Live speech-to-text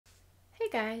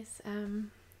guys,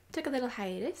 took a little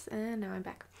hiatus and now I'm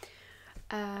back.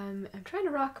 I'm trying to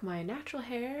rock my natural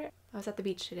hair. I was at the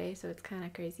beach today, so it's kind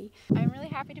of crazy. I'm really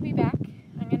happy to be back.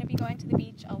 I'm going to be going to the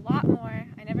beach a lot more.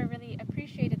 I never really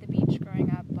appreciated the beach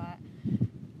growing up, but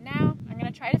now I'm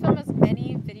going to try to film as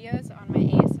many videos on my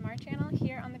ASMR channel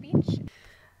here on the beach.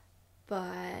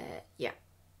 But yeah,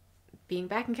 being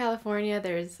back in California,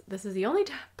 this is the only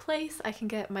place I can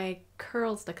get my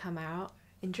curls to come out.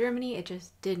 In Germany, it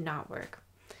just did not work.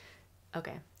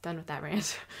 Okay, done with that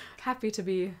rant. Happy to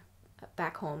be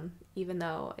back home, even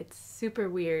though it's super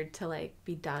weird to like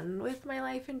be done with my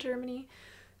life in Germany.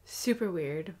 Super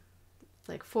weird.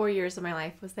 Like 4 years of my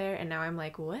life was there, and now I'm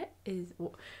like, where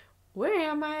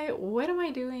am I? What am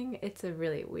I doing? It's a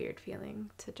really weird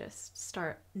feeling to just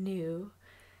start new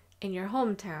in your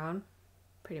hometown,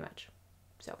 pretty much.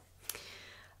 So,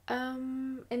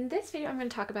 in this video, I'm going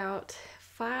to talk about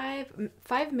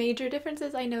five major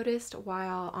differences I noticed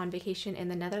while on vacation in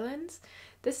the Netherlands.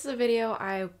 This is a video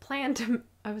I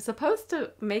was supposed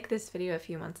to make this video a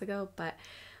few months ago, but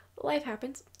life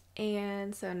happens,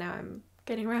 and so now I'm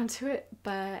getting around to it.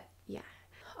 But yeah.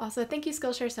 Also, thank you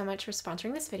Skillshare so much for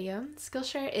sponsoring this video.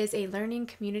 Skillshare is a learning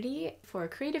community for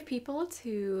creative people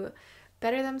to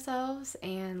better themselves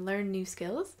and learn new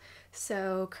skills.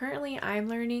 So currently I'm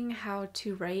learning how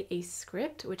to write a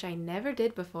script, which I never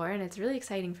did before, and it's really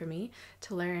exciting for me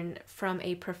to learn from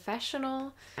a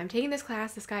professional. I'm taking this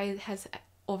class. This guy has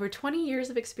over 20 years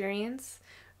of experience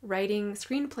writing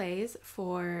screenplays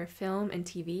for film and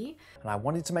TV. And I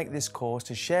wanted to make this course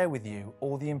to share with you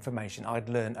all the information I'd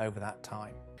learned over that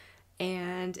time.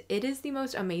 And it is the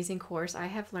most amazing course. I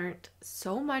have learned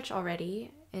so much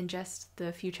already in just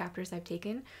the few chapters I've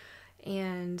taken.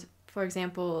 And for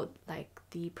example, like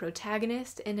the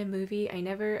protagonist in a movie, I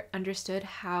never understood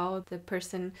how the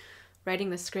person writing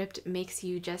the script makes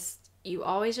you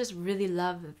always just really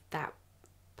love that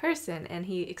person. And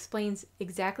he explains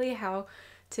exactly how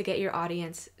to get your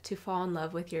audience to fall in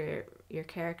love with your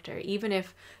character, even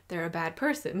if they're a bad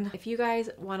person. If you guys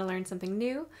want to learn something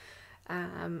new,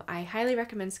 I highly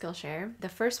recommend Skillshare. The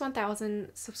first 1,000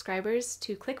 subscribers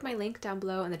to click my link down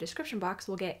below in the description box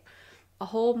will get a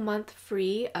whole month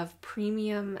free of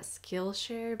premium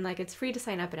Skillshare. Like, it's free to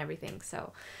sign up and everything.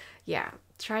 So yeah,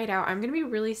 try it out. I'm gonna be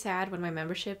really sad when my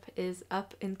membership is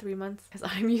up in 3 months because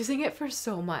I'm using it for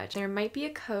so much. There might be a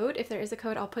code. If there is a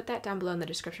code, I'll put that down below in the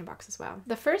description box as well.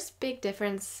 The first big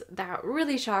difference that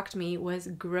really shocked me was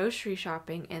grocery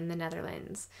shopping in the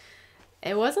Netherlands.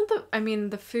 It wasn't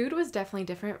the food was definitely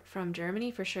different from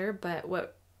Germany for sure, but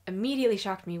what immediately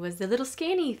shocked me was the little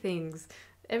scanny things.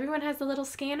 Everyone has the little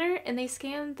scanner and they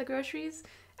scan the groceries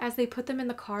as they put them in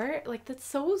the cart. Like, that's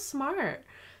so smart.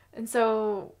 And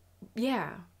so,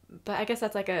 yeah, but I guess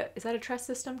that's like is that a trust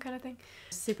system kind of thing?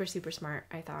 Super, super smart,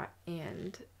 I thought.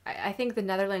 And I think the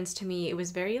Netherlands, to me, it was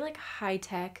very like high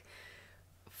tech,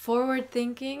 forward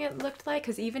thinking, it looked like,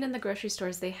 because even in the grocery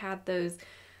stores, they had those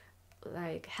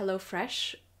like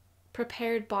HelloFresh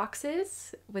prepared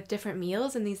boxes with different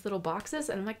meals in these little boxes,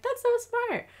 and I'm like, that's so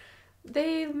smart.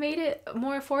 They made it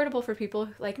more affordable for people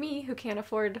like me who can't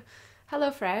afford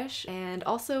HelloFresh. And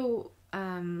also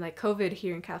like COVID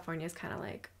here in California is kind of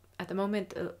like, at the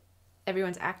moment,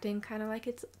 everyone's acting kind of like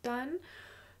it's done,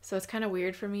 so it's kind of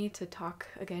weird for me to talk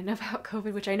again about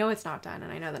COVID, which I know it's not done,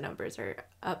 and I know the numbers are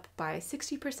up by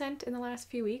 60% in the last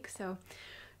few weeks, so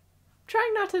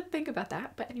trying not to think about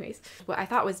that. But anyways, what I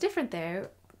thought was different there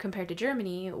compared to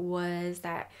Germany was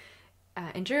that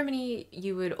in Germany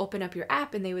you would open up your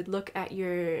app and they would look at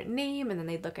your name and then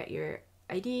they'd look at your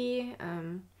ID.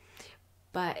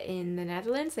 But in the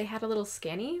Netherlands they had a little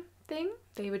scanny thing.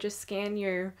 They would just scan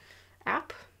your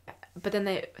app, but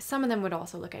then some of them would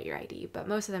also look at your ID, but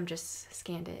most of them just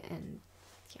scanned it. And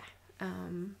yeah,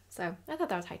 so I thought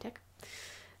that was high tech.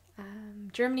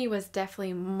 Germany was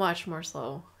definitely much more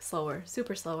slower,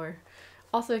 super slower.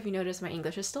 Also, if you notice, my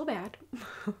English is still bad.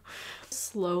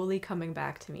 Slowly coming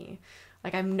back to me.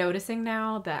 Like, I'm noticing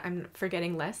now that I'm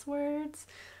forgetting less words.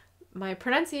 My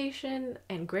pronunciation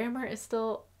and grammar is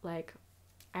still like,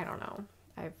 I don't know.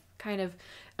 I've kind of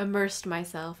immersed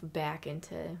myself back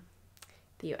into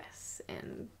the US.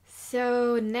 And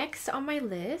so next on my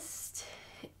list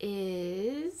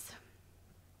is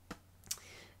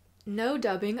no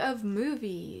dubbing of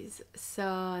movies. So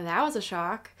that was a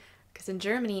shock, because in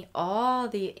Germany all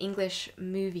the English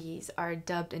movies are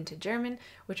dubbed into German,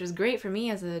 which was great for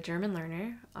me as a German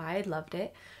learner. I loved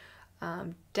it.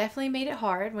 Definitely made it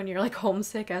hard when you're like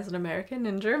homesick as an American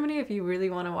in Germany if you really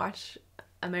want to watch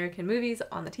American movies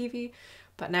on the TV.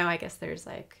 But now I guess there's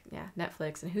like, yeah,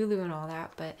 Netflix and Hulu and all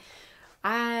that. But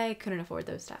I couldn't afford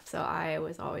those stuff, so I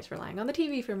was always relying on the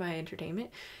TV for my entertainment.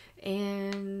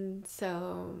 And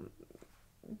so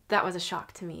that was a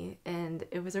shock to me, and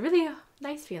it was a really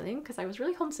nice feeling because I was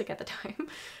really homesick at the time.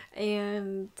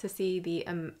 And to see the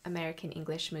American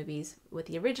English movies with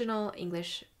the original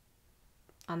English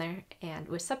on there and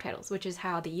with subtitles, which is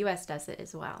how the US does it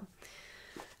as well.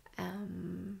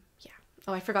 Yeah.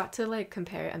 Oh, I forgot to like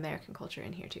compare American culture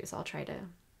in here too, so I'll try to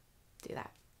do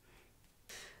that.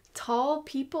 Tall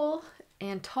people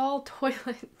and tall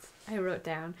toilets, I wrote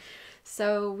down.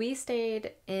 So we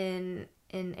stayed in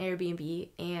an Airbnb,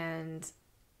 and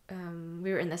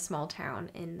we were in this small town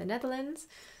in the Netherlands.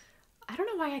 I don't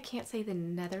know why I can't say the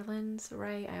Netherlands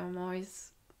right. I'm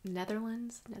always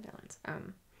Netherlands.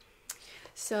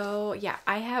 So yeah,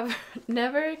 I have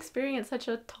never experienced such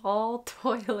a tall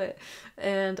toilet,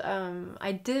 and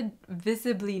I did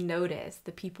visibly notice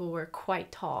the people were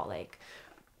quite tall, like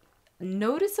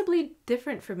noticeably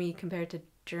different for me compared to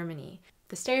Germany.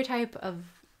 The stereotype of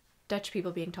Dutch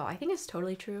people being tall, I think, is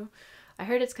totally true. I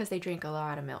heard it's because they drink a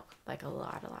lot of milk, like a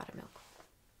lot of milk.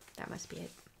 That must be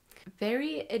it.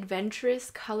 Very adventurous,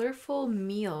 colorful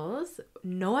meals.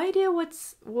 No idea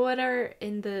what are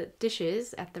in the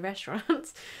dishes at the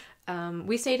restaurants.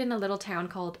 We stayed in a little town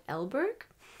called Elburg,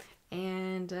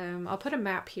 and I'll put a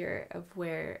map here of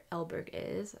where Elburg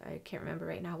is. I can't remember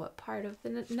right now what part of the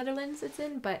Netherlands it's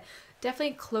in, but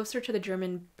definitely closer to the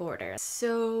German border.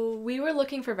 So we were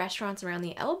looking for restaurants around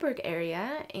the Elburg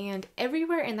area, and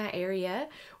everywhere in that area,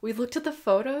 we looked at the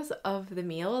photos of the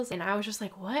meals, and I was just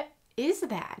like, what is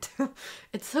that?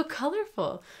 It's so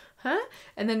colorful, huh?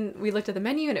 And then we looked at the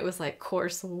menu, and it was like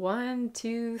course 1,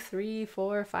 2, 3,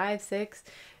 4, 5, 6.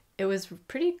 It was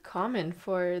pretty common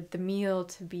for the meal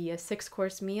to be a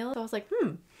 6-course meal. So I was like,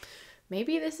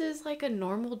 maybe this is like a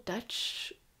normal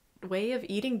Dutch way of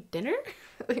eating dinner?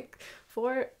 Like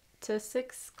 4 to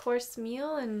 6-course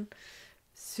meal, and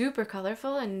super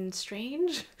colorful and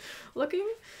strange looking.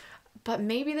 But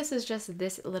maybe this is just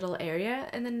this little area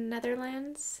in the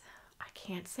Netherlands. I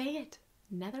can't say it.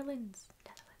 Netherlands.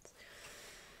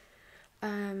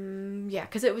 Yeah,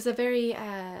 because it was a very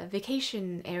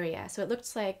vacation area. So it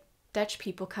looks like Dutch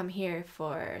people come here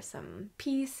for some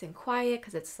peace and quiet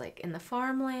because it's like in the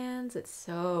farmlands. It's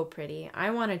so pretty. I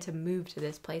wanted to move to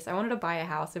this place. I wanted to buy a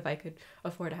house if I could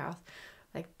afford a house.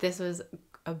 Like, this was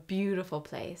a beautiful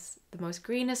place. The most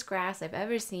greenest grass I've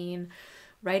ever seen.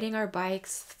 Riding our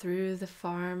bikes through the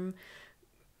farm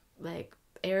like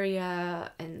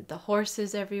area, and the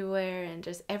horses everywhere, and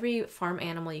just every farm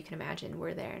animal you can imagine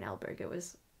were there in Elburg. It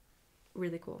was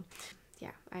really cool.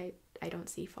 Yeah, I don't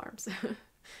see farms. I'm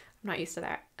not used to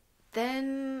that.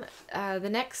 Then the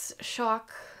next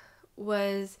shock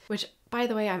was, which by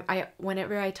the way, I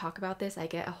whenever I talk about this, I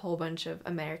get a whole bunch of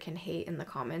American hate in the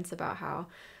comments about how,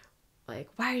 like,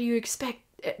 why do you expect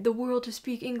the world to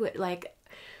speak English? Like,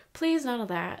 please, none of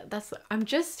that. I'm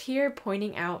just here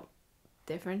pointing out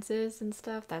differences and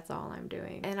stuff. That's all I'm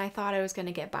doing. And I thought I was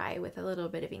gonna get by with a little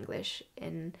bit of English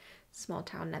in small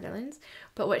town Netherlands.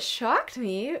 But what shocked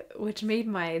me, which made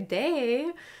my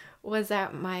day, was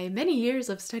that my many years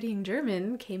of studying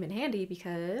German came in handy,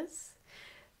 because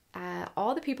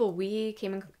all the people we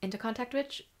came into contact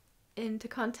with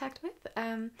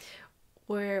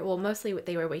were, well, mostly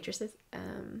they were waitresses,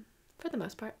 for the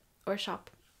most part, or shop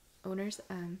owners.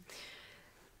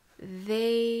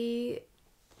 They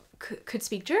could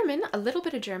speak German, a little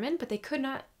bit of German, but they could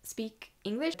not speak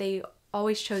English. They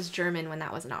always chose German when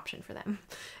that was an option for them.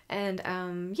 And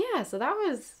yeah, so that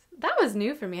was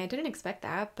new for me. I didn't expect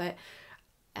that, but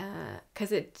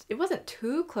because it wasn't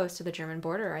too close to the German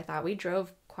border. I thought we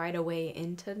drove quite a way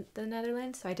into the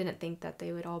Netherlands, so I didn't think that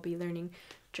they would all be learning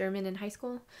German in high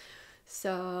school.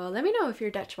 So let me know if you're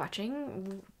Dutch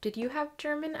watching. Did you have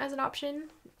German as an option?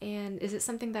 And is it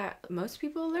something that most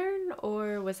people learn,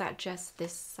 or was that just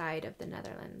this side of the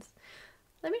Netherlands?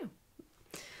 Let me know.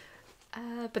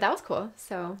 But that was cool.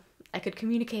 So I could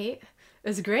communicate. It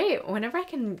was great. Whenever I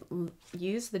can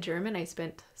use the German I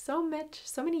spent so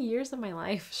many years of my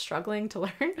life struggling to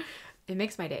learn, it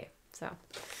makes my day. So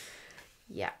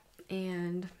yeah.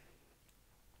 And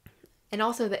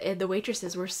also the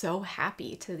waitresses were so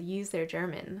happy to use their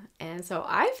German. And so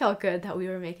I felt good that we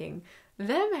were making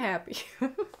them happy.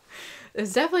 It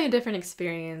was definitely a different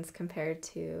experience compared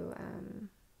to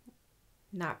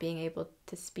not being able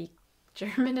to speak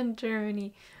German in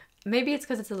Germany. Maybe it's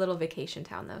because it's a little vacation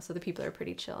town though, so the people are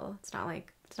pretty chill. It's not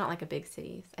like a big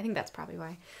city. I think that's probably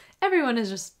why everyone is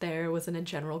just there, was in a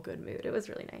general good mood. It was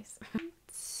really nice.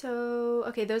 So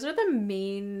okay, those are the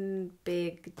main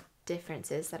big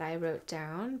differences that I wrote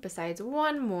down, besides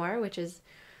one more, which is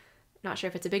not sure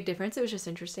if it's a big difference. It was just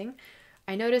interesting.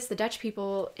 I noticed the Dutch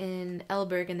people in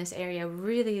Elburg in this area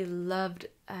really loved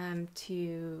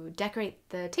to decorate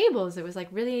the tables. It was like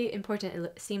really important.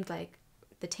 It seemed like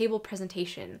the table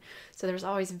presentation. So there was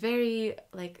always very,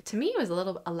 like, to me it was a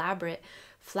little elaborate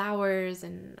flowers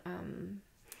and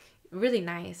really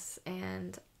nice.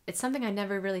 And it's something I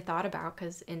never really thought about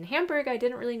because in Hamburg I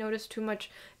didn't really notice too much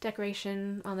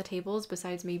decoration on the tables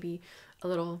besides maybe a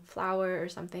little flower or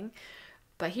something.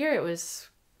 But here it was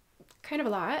kind of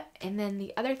a lot. And then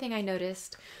the other thing I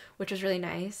noticed, which was really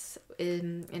nice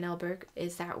in Elburg,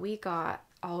 is that we got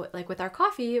all, like with our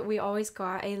coffee, we always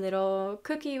got a little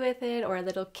cookie with it or a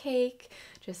little cake,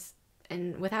 just,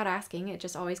 and without asking, it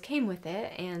just always came with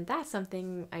it. And that's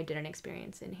something I didn't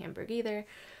experience in Hamburg either.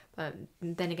 But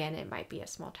then again, it might be a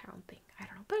small town thing. I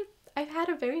don't know. But I've had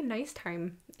a very nice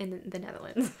time in the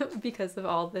Netherlands because of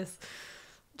all this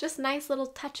just nice little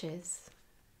touches.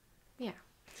 Yeah.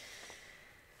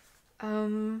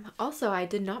 Also, I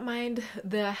did not mind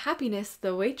the happiness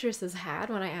the waitresses had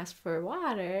when I asked for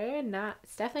water.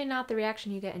 It's definitely not the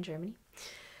reaction you get in Germany.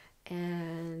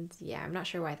 And yeah, I'm not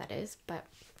sure why that is, but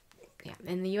yeah,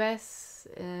 in the US,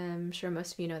 I'm sure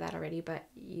most of you know that already, but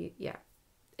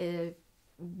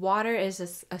water is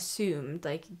just assumed.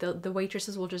 Like the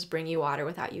waitresses will just bring you water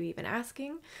without you even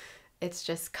asking. It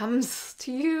just comes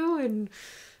to you and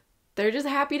they're just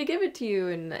happy to give it to you.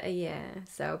 And yeah,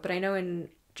 so, but I know in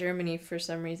Germany, for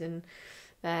some reason,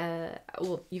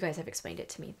 well, you guys have explained it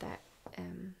to me that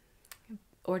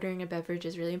ordering a beverage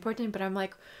is really important, but I'm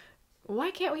like,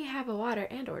 why can't we have a water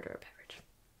and order a beverage?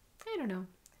 I don't know.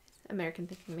 American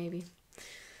thinking, maybe.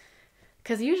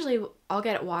 Because usually I'll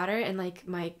get water and like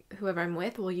whoever I'm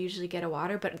with will usually get a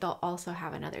water, but they'll also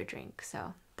have another drink.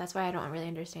 So that's why I don't really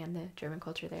understand the German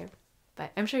culture there.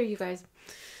 But I'm sure you guys,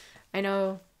 I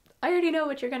already know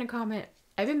what you're going to comment.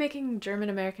 I've been making German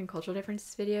American cultural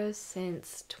difference videos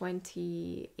since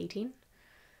 2018.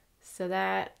 So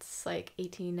that's like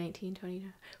 18, 19, 20,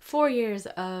 4 years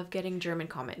of getting German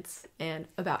comments and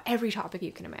about every topic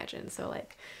you can imagine. So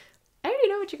like, I already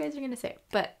know what you guys are going to say,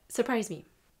 but surprise me.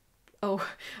 Oh,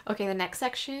 okay, the next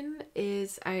section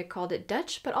is, I called it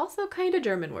Dutch, but also kind of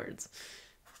German words.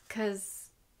 Because,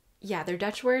 yeah, they're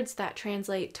Dutch words that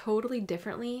translate totally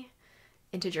differently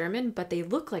into German, but they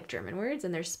look like German words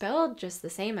and they're spelled just the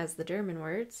same as the German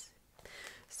words.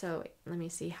 So let me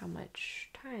see how much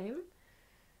time.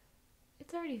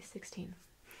 It's already 16.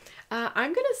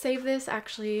 I'm gonna save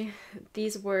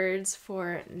these words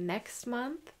for next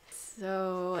month.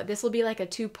 So this will be like a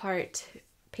 2-part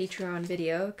Patreon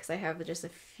video because I have just a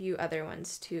few other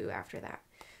ones too after that,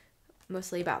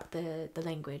 mostly about the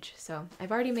language. So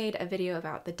I've already made a video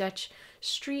about the Dutch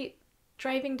street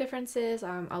driving differences.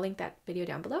 I'll link that video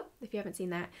down below if you haven't seen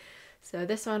that. So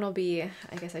this one will be,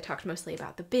 I guess I talked mostly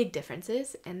about the big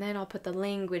differences, and then I'll put the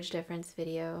language difference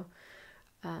video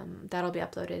that'll be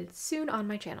uploaded soon on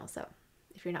my channel. So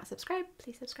if you're not subscribed,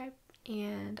 please subscribe,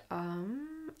 and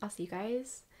I'll see you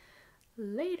guys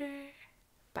later.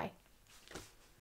 Bye.